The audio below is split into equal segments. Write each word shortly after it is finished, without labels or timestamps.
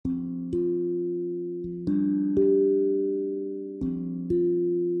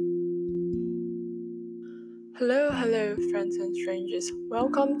Hello, friends and strangers.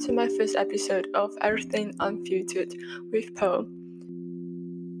 Welcome to my first episode of Everything Unfiltered with Poe.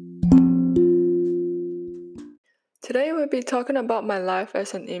 Today we'll be talking about my life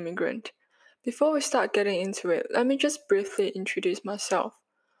as an immigrant. Before we start getting into it, let me just briefly introduce myself.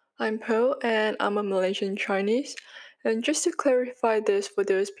 I'm Poe and I'm a Malaysian Chinese. And just to clarify this for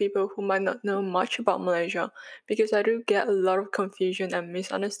those people who might not know much about Malaysia, because I do get a lot of confusion and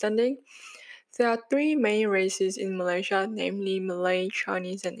misunderstanding. There are three main races in Malaysia, namely Malay,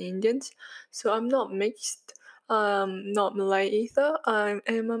 Chinese, and Indians. So I'm not mixed, not Malay either. I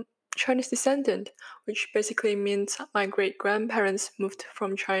am a Chinese descendant, which basically means my great grandparents moved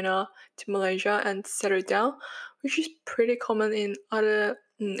from China to Malaysia and settled down, which is pretty common in other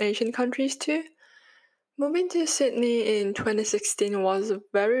Asian countries too. Moving to Sydney in 2016 was a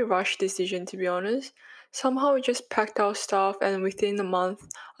very rushed decision, to be honest. Somehow we just packed our stuff, and within a month,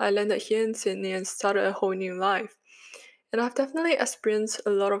 I landed here in Sydney and started a whole new life. And I've definitely experienced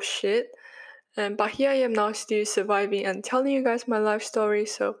a lot of shit, but here I am now still surviving and telling you guys my life story,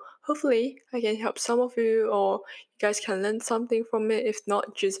 so hopefully I can help some of you or you guys can learn something from it, if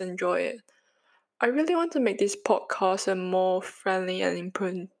not, just enjoy it. I really want to make this podcast a more friendly and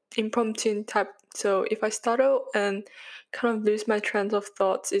impromptu type. So if I startle and kind of lose my trend of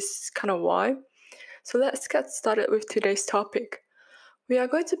thoughts, is kind of why. So let's get started with today's topic. We are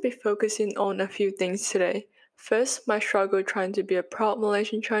going to be focusing on a few things today. First, my struggle trying to be a proud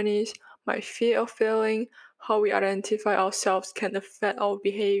Malaysian Chinese, my fear of failing, how we identify ourselves can affect our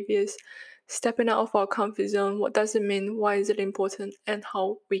behaviors, stepping out of our comfort zone, what does it mean, why is it important, and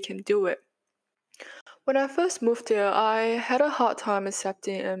how we can do it. When I first moved here, I had a hard time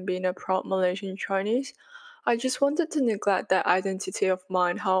accepting and being a proud Malaysian Chinese. I just wanted to neglect that identity of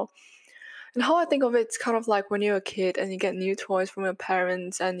mine. How I think of it, it's kind of like when you're a kid and you get new toys from your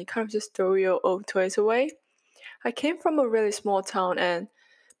parents and you kind of just throw your old toys away. I came from a really small town, and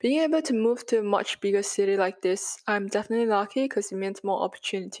being able to move to a much bigger city like this, I'm definitely lucky because it means more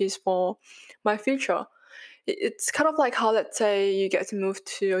opportunities for my future. It's kind of like how, let's say, you get to move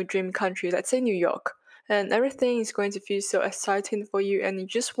to your dream country, let's say New York, and everything is going to feel so exciting for you, and you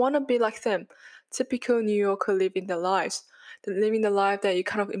just want to be like them. Typical New Yorker living their lives, living the life that you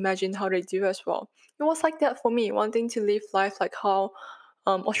kind of imagine how they do as well. It was like that for me, wanting to live life like how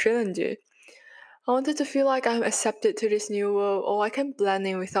Australians do. I wanted to feel like I'm accepted to this new world, or I can blend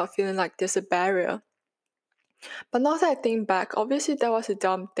in without feeling like there's a barrier. But now that I think back, obviously that was a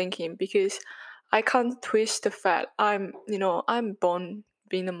dumb thinking because I can't twist the fact I'm born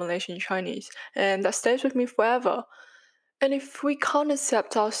being a Malaysian Chinese, and that stays with me forever. And if we can't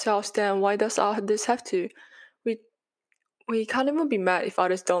accept ourselves, then why does others have to? We we can't even be mad if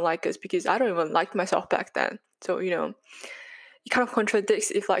others don't like us because I don't even like myself back then. So it kind of contradicts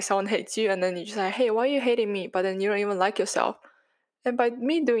if like someone hates you and then you just like, hey, why are you hating me? But then you don't even like yourself. And by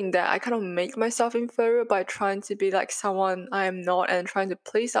me doing that, I kind of make myself inferior by trying to be like someone I am not and trying to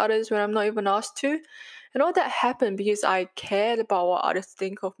please others when I'm not even asked to. And all that happened because I cared about what others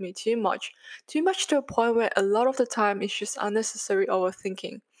think of me too much. Too much to a point where a lot of the time it's just unnecessary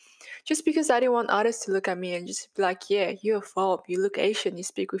overthinking. Just because I didn't want others to look at me and just be like, yeah, you're a phobe, you look Asian, you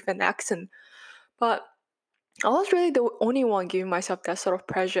speak with an accent. But I was really the only one giving myself that sort of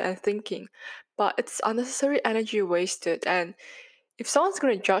pressure and thinking. But it's unnecessary energy wasted, and if someone's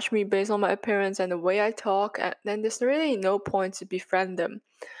going to judge me based on my appearance and the way I talk, then there's really no point to befriend them.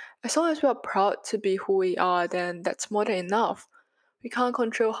 As long as we are proud to be who we are, then that's more than enough. We can't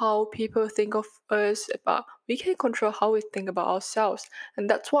control how people think of us, but we can control how we think about ourselves, and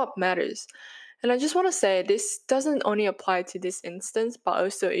that's what matters. And I just want to say this doesn't only apply to this instance, but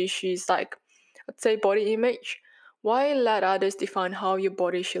also issues like, let's say, body image. Why let others define how your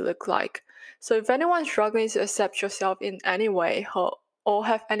body should look like? So if anyone's struggling to accept yourself in any way or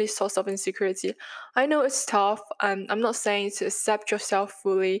have any source of insecurity, I know it's tough, and I'm not saying to accept yourself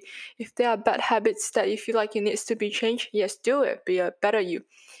fully. If there are bad habits that you feel like you need to be changed, yes, do it. Be a better you.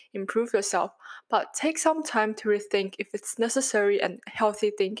 Improve yourself. But take some time to rethink if it's necessary and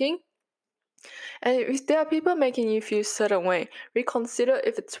healthy thinking. And if there are people making you feel a certain way, reconsider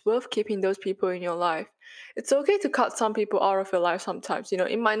if it's worth keeping those people in your life. It's okay to cut some people out of your life sometimes.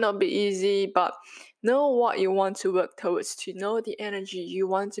 It might not be easy, but know what you want to work towards, to know the energy you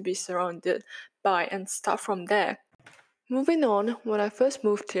want to be surrounded by, and start from there. Moving on, when I first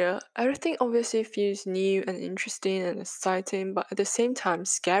moved here, everything obviously feels new and interesting and exciting, but at the same time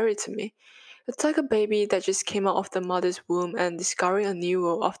scary to me. It's like a baby that just came out of the mother's womb and discovering a new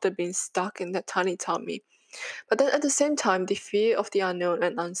world after being stuck in that tiny tummy. But then at the same time, the fear of the unknown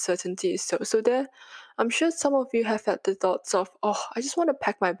and uncertainty is so there. I'm sure some of you have had the thoughts of, oh, I just want to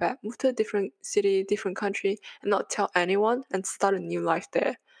pack my bag, move to a different city, different country, and not tell anyone and start a new life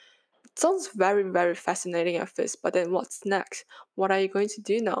there. It sounds very, very fascinating at first, but then what's next? What are you going to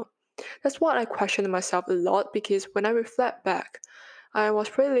do now? That's what I question myself a lot because when I reflect back, I was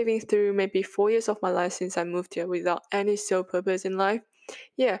probably living through maybe 4 years of my life since I moved here without any sole purpose in life.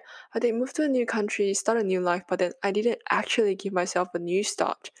 Yeah, I did move to a new country, start a new life, but then I didn't actually give myself a new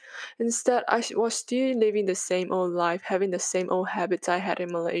start. Instead, was still living the same old life, having the same old habits I had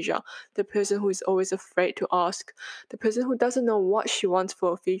in Malaysia. The person who is always afraid to ask, the person who doesn't know what she wants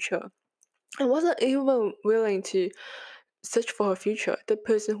for her future. I wasn't even willing to search for her future, the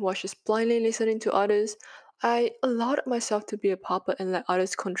person who was just blindly listening to others. I allowed myself to be a puppet and let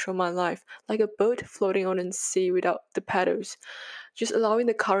others control my life, like a boat floating on the sea without the paddles, just allowing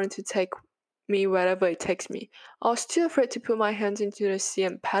the current to take me wherever it takes me. I was too afraid to put my hands into the sea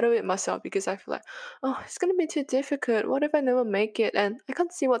and paddle it myself because I feel like, oh, it's gonna be too difficult. What if I never make it and I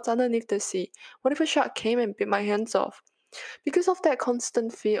can't see what's underneath the sea? What if a shark came and bit my hands off? Because of that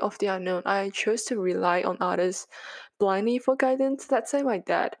constant fear of the unknown, I chose to rely on others blindly for guidance. Let's say my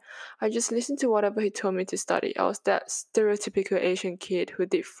dad. I just listened to whatever he told me to study. I was that stereotypical Asian kid who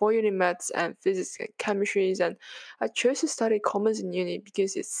did 4 unit maths and physics and chemistries, and I chose to study commerce in uni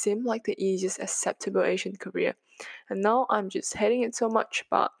because it seemed like the easiest acceptable Asian career. And now I'm just hating it so much,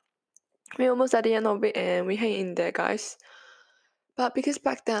 but we're almost at the end of it and we hang in there, guys. But because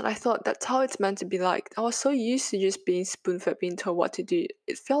back then I thought that's how it's meant to be like, I was so used to just being spoon-fed, being told what to do.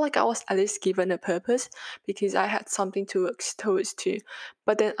 It felt like I was at least given a purpose because I had something to work towards to.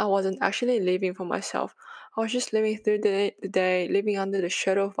 But then I wasn't actually living for myself. I was just living through the day, living under the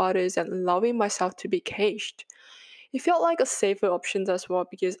shadow of others and allowing myself to be caged. It felt like a safer option as well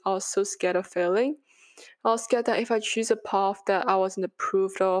because I was so scared of failing. I was scared that if I choose a path that I wasn't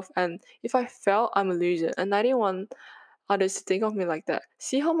approved of and if I fail, I'm a loser. And I didn't want others to think of me like that.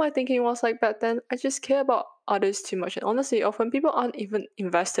 See how my thinking was like back then? I just care about others too much. And honestly, often people aren't even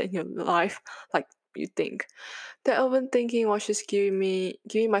invested in your life like you think. That overthinking was just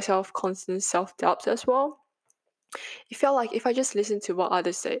giving myself constant self-doubts as well. It felt like if I just listen to what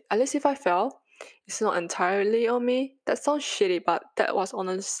others say, at least if I fail, it's not entirely on me. That sounds shitty, but that was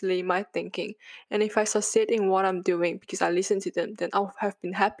honestly my thinking. And if I succeed in what I'm doing because I listened to them, then I'll have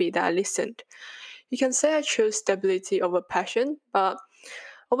been happy that I listened. You can say I chose stability over passion, but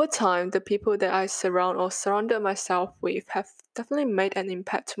over time, the people that I surrounded myself with have definitely made an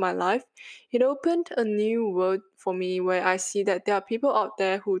impact to my life. It opened a new world for me where I see that there are people out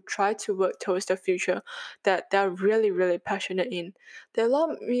there who try to work towards the future that they're really, really passionate in. They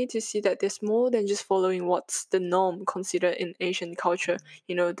allow me to see that there's more than just following what's the norm considered in Asian culture.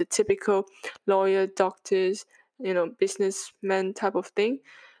 The typical lawyer, doctors, businessmen type of thing.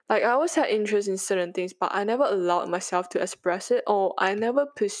 Like I always had interest in certain things, but I never allowed myself to express it or I never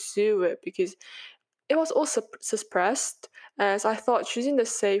pursue it because it was all suppressed as I thought choosing the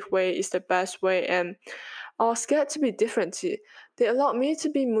safe way is the best way and I was scared to be different too. They allowed me to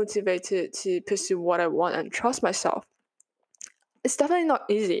be motivated to pursue what I want and trust myself. It's definitely not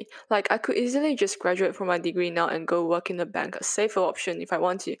easy. Like I could easily just graduate from my degree now and go work in a bank, a safer option if I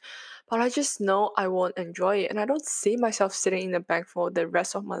want to. But I just know I won't enjoy it and I don't see myself sitting in the bank for the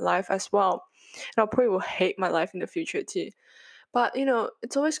rest of my life as well. And I probably will hate my life in the future too. But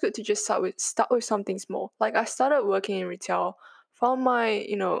it's always good to just start with something small. Like I started working in retail, found my,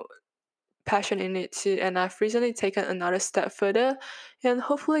 passion in it too, and I've recently taken another step further, and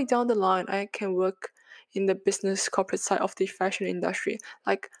hopefully down the line I can work in the business corporate side of the fashion industry.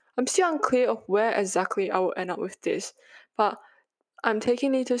 Like I'm still unclear of where exactly I will end up with this, but I'm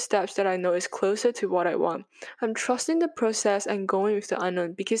taking little steps that I know is closer to what I want. I'm trusting the process and going with the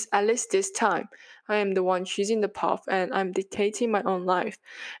unknown because at least this time, I am the one choosing the path and I'm dictating my own life.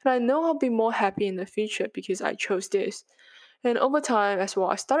 And I know I'll be more happy in the future because I chose this. And over time as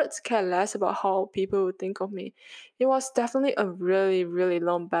well, I started to care less about how people would think of me. It was definitely a really, really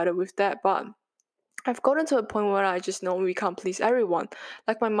long battle with that, but I've gotten to a point where I just know we can't please everyone.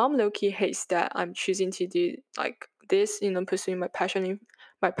 Like my mom low-key hates that I'm choosing to do like this, pursuing my passion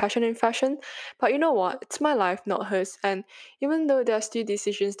in fashion. But you know what? It's my life, not hers. And even though there are still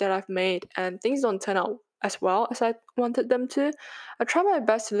decisions that I've made and things don't turn out as well as I wanted them to, I try my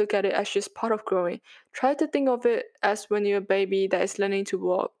best to look at it as just part of growing. Try to think of it as when you're a baby that is learning to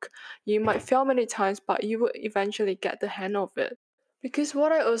walk. You might fail many times, but you will eventually get the hang of it. Because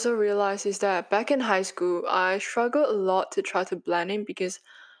what I also realized is that back in high school, I struggled a lot to try to blend in because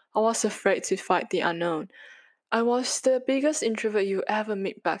I was afraid to fight the unknown. I was the biggest introvert you ever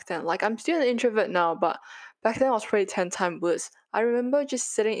meet back then. Like I'm still an introvert now, but back then I was probably 10 times worse. I remember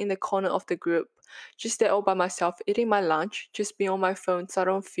just sitting in the corner of the group, just there all by myself, eating my lunch, just being on my phone so I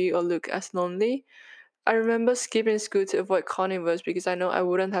don't feel or look as lonely. I remember skipping school to avoid carnivals because I know I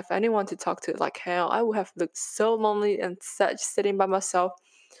wouldn't have anyone to talk to. Like hell, I would have looked so lonely and sad just sitting by myself.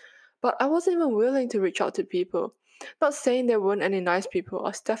 But I wasn't even willing to reach out to people. Not saying there weren't any nice people. I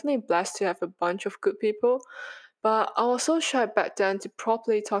was definitely blessed to have a bunch of good people. But I was so shy back then to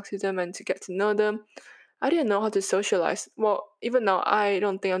properly talk to them and to get to know them. I didn't know how to socialize. Well, even now, I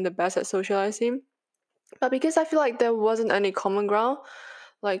don't think I'm the best at socializing. But because I feel like there wasn't any common ground,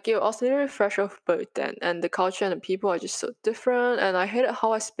 like I was literally fresh off birth then, and the culture and the people are just so different, and I hated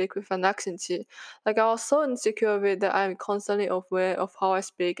how I speak with an accent too. Like I was so insecure with it that I'm constantly aware of how I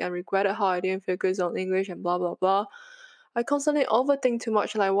speak and regretted how I didn't focus on English and blah blah blah. I constantly overthink too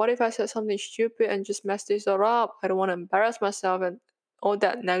much, like what if I said something stupid and just messed this all up? I don't want to embarrass myself and all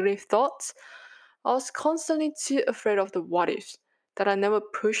that negative thoughts. I was constantly too afraid of the what ifs that I never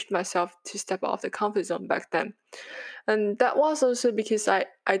pushed myself to step out of the comfort zone back then. And that was also because I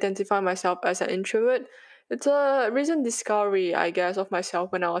identify myself as an introvert. It's a recent discovery, I guess, of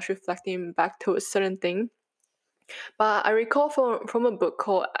myself when I was reflecting back to a certain thing. But I recall from a book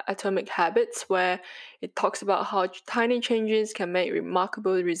called Atomic Habits, where it talks about how tiny changes can make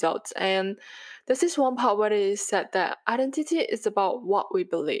remarkable results. And there's this one part where it is said that identity is about what we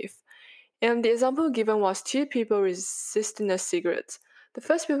believe. And the example given was two people resisting a cigarette. The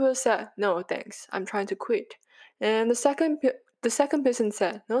first people said, "No, thanks, I'm trying to quit." And the second person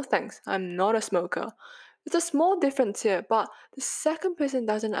said, "No, thanks, I'm not a smoker." It's a small difference here, but the second person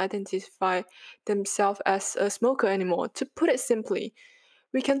doesn't identify themselves as a smoker anymore. To put it simply,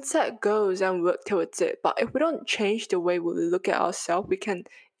 we can set goals and work towards it, but if we don't change the way we look at ourselves, we can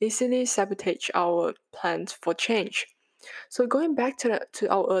easily sabotage our plans for change. So going back to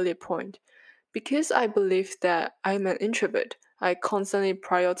our earlier point, because I believe that I'm an introvert, I constantly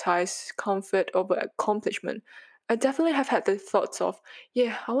prioritize comfort over accomplishment. I definitely have had the thoughts of,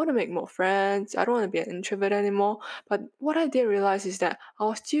 yeah, I want to make more friends, I don't want to be an introvert anymore. But what I did realize is that I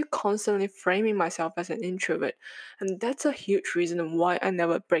was still constantly framing myself as an introvert. And that's a huge reason why I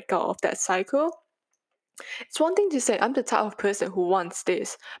never break out of that cycle. It's one thing to say I'm the type of person who wants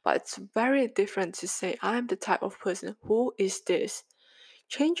this, but it's very different to say I'm the type of person who is this.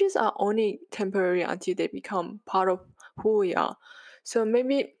 Changes are only temporary until they become part of who we are. So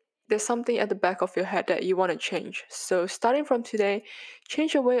maybe there's something at the back of your head that you want to change. So starting from today,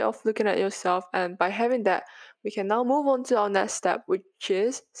 change your way of looking at yourself, and by having that, we can now move on to our next step, which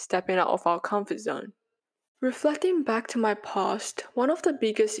is stepping out of our comfort zone. Reflecting back to my past, one of the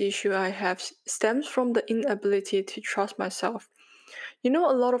biggest issues I have stems from the inability to trust myself. You know,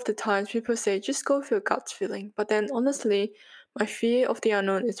 a lot of the times people say just go with your gut feeling, but then honestly, my fear of the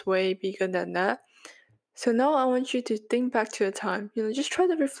unknown is way bigger than that. So now I want you to think back to a time, just try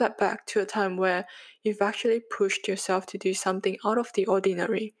to reflect back to a time where you've actually pushed yourself to do something out of the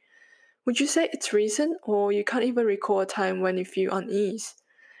ordinary. Would you say it's recent, or you can't even recall a time when you feel unease?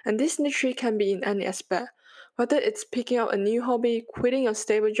 And this literally can be in any aspect, whether it's picking up a new hobby, quitting a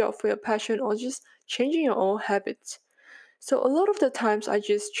stable job for your passion, or just changing your old habits. So a lot of the times I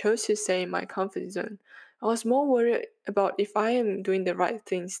just chose to stay in my comfort zone. I was more worried about if I am doing the right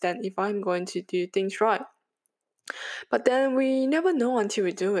things than if I'm going to do things right. But then we never know until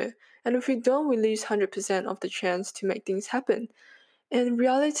we do it. And if we don't, we lose 100% of the chance to make things happen. In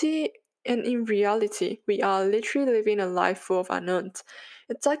reality, in reality, we are literally living a life full of unknowns.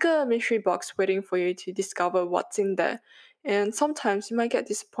 It's like a mystery box waiting for you to discover what's in there. And sometimes you might get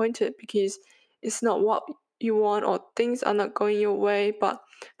disappointed because it's not what you want or things are not going your way, but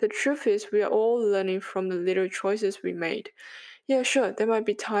the truth is we are all learning from the little choices we made. Yeah, sure, there might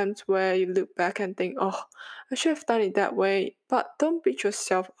be times where you look back and think, oh, I should have done it that way, but don't beat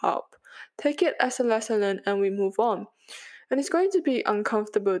yourself up. Take it as a lesson learned and we move on. And it's going to be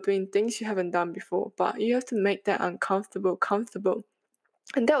uncomfortable doing things you haven't done before, but you have to make that uncomfortable comfortable.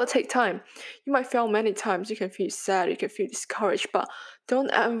 And that will take time. You might fail many times, you can feel sad, you can feel discouraged, but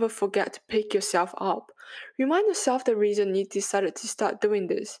don't ever forget to pick yourself up. Remind yourself the reason you decided to start doing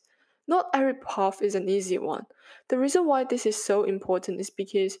this. Not every path is an easy one. The reason why this is so important is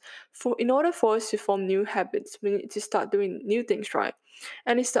because in order for us to form new habits, we need to start doing new things right.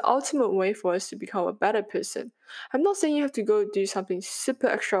 And it's the ultimate way for us to become a better person. I'm not saying you have to go do something super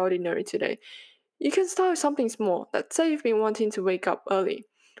extraordinary today. You can start with something small. Let's say you've been wanting to wake up early.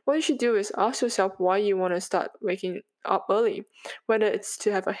 What you should do is ask yourself why you want to start waking up early, whether it's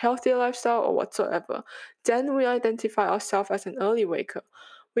to have a healthier lifestyle or whatsoever. Then we identify ourselves as an early waker.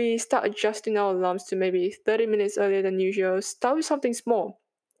 We start adjusting our alarms to maybe 30 minutes earlier than usual. Start with something small,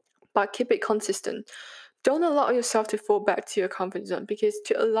 but keep it consistent. Don't allow yourself to fall back to your comfort zone, because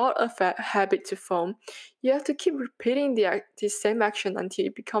to allow a habit to form, you have to keep repeating the same action until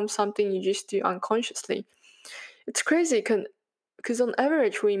it becomes something you just do unconsciously. It's crazy because on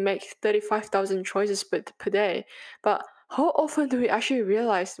average we make 35,000 choices per day, but how often do we actually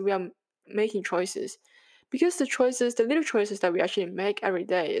realize we are making choices? Because the little choices that we actually make every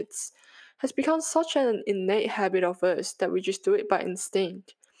day, it's has become such an innate habit of us that we just do it by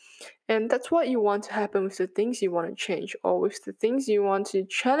instinct. And that's what you want to happen with the things you want to change or with the things you want to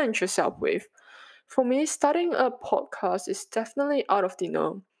challenge yourself with. For me, starting a podcast is definitely out of the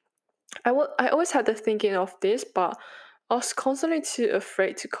norm. I always had the thinking of this, but I was constantly too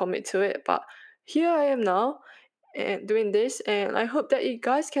afraid to commit to it. But here I am now and doing this, and I hope that you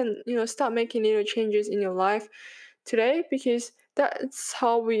guys can, start making little changes in your life today, because that's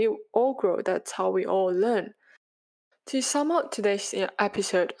how we all grow, that's how we all learn. To sum up today's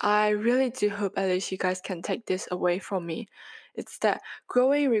episode, I really do hope at least you guys can take this away from me. It's that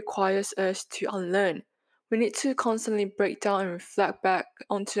growing requires us to unlearn. We need to constantly break down and reflect back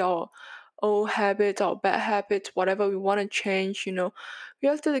onto our old habits, our bad habits, whatever we want to change. We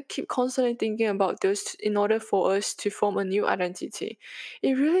have to keep constantly thinking about those in order for us to form a new identity.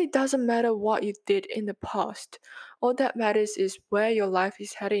 It really doesn't matter what you did in the past. All that matters is where your life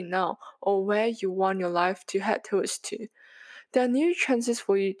is heading now, or where you want your life to head towards to. There are new chances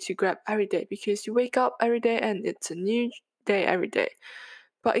for you to grab every day, because you wake up every day and it's a new day every day.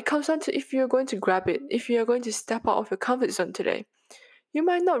 But it comes down to if you're going to grab it, if you're going to step out of your comfort zone today. You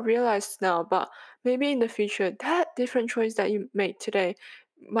might not realize now, but maybe in the future, that different choice that you made today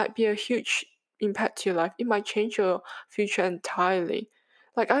might be a huge impact to your life. It might change your future entirely.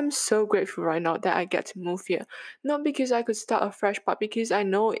 Like, I'm so grateful right now that I get to move here. Not because I could start afresh, but because I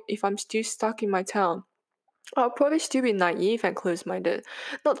know if I'm still stuck in my town, I'll probably still be naive and close minded.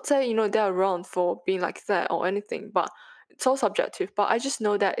 Not say, they're wrong for being like that or anything, but it's all subjective. But I just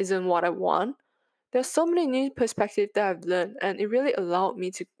know that isn't what I want. There's so many new perspectives that I've learned, and it really allowed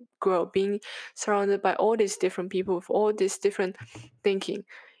me to grow, being surrounded by all these different people with all this different thinking.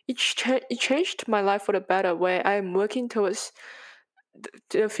 It changed my life for the better, where I am working towards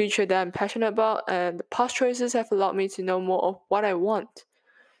the future that I'm passionate about, and the past choices have allowed me to know more of what I want.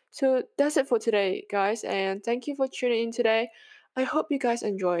 So that's it for today, guys, and thank you for tuning in today. I hope you guys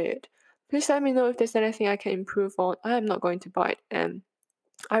enjoy it. Please let me know if there's anything I can improve on. I am not going to bite, and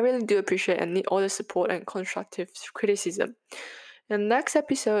I really do appreciate and need all the support and constructive criticism. In the next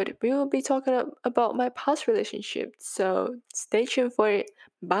episode, we will be talking about my past relationships, so stay tuned for it.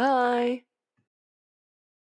 Bye!